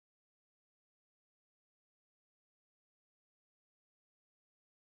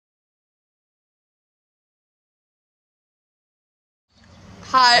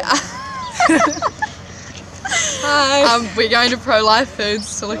Hi. Hi. We're going to Pro-Life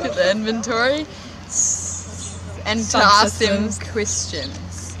Foods to look at the inventory and to ask them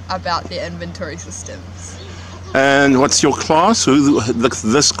questions about their inventory systems. And what's your class?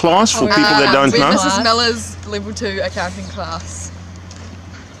 This class for people that don't we're know? Mrs. Miller's Level 2 accounting class.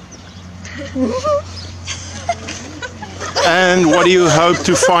 And what do you hope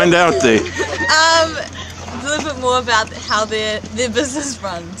to find out there? A little bit more about how their business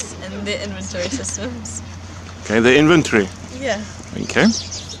runs and their inventory systems. Okay, the inventory. Yeah. Okay.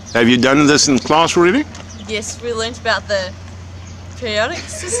 Have you done this in class already? Yes, we learnt about the periodic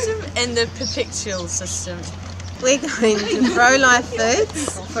system and the perpetual system. We're going to Pro-Life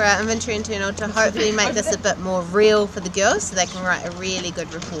Foods for our inventory internal to hopefully make this a bit more real for the girls so they can write a really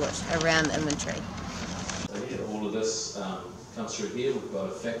good report around the inventory. So yeah, all of this comes through here. We've got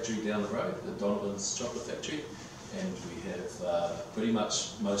a factory down the road, the Donovan's chocolate factory, and we have pretty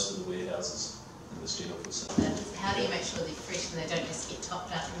much most of the warehouses in this general facility. How do you make sure they're fresh and they don't just get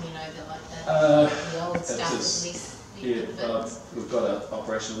topped up and they're like the old stuff with less? Yeah, we've got an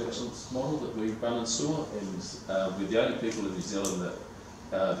operational excellence model that we run in store, and we're the only people in New Zealand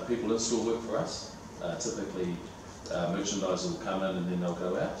that the people in store work for us. Typically, merchandisers will come in and then they'll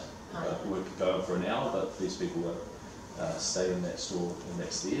go out. Work go for an hour, but these people stay in that store and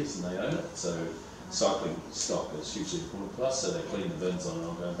that's theirs and they own it. So cycling stock is hugely important to us, so they clean the bins on an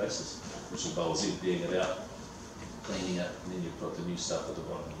ongoing basis, which involves emptying it out, cleaning it, and then you put the new stuff at the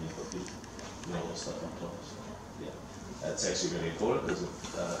bottom and you put the old stuff on top. So, yeah, that's actually really important because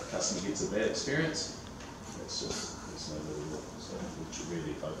if a customer gets a bad experience, it's no good at all. So we should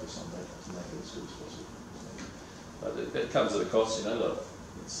really focus on that to make it as good as possible. But it comes at a cost, look,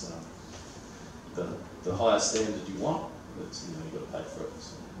 it's the higher standard you want, it's, you've got to pay for it.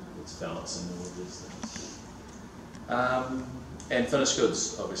 So it's balancing all of these things. And finished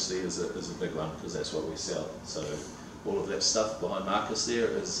goods obviously is a big one because that's what we sell. So all of that stuff behind Marcus there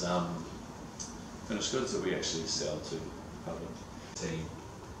is finished goods that we actually sell to the public. Team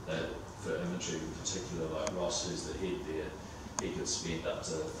that for inventory in particular, like Ross, who's the head there, he could spend up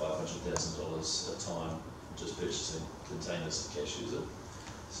to $500,000 a time just purchasing containers of cashews in.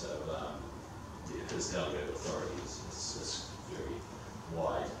 So yeah, his delegated authority is very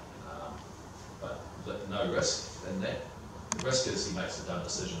wide, but no risk in that. The risk is he makes a dumb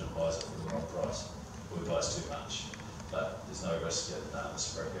decision and buys it for the wrong price, or he buys too much. But there's no risk in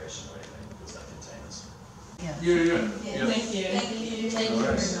misappropriation or anything because they're containers. Yeah. Thank you. Thank you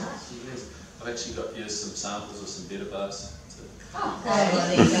very much. I've actually got here some samples of some better buds. Oh, well,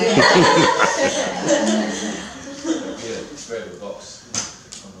 there you go. Yeah, grab a box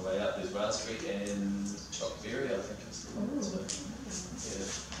on the way out. There's raspberry and chocolate, I think it's the one. So, yeah.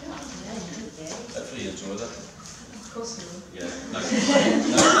 Hopefully you enjoy that. Of course we will. Yeah. No.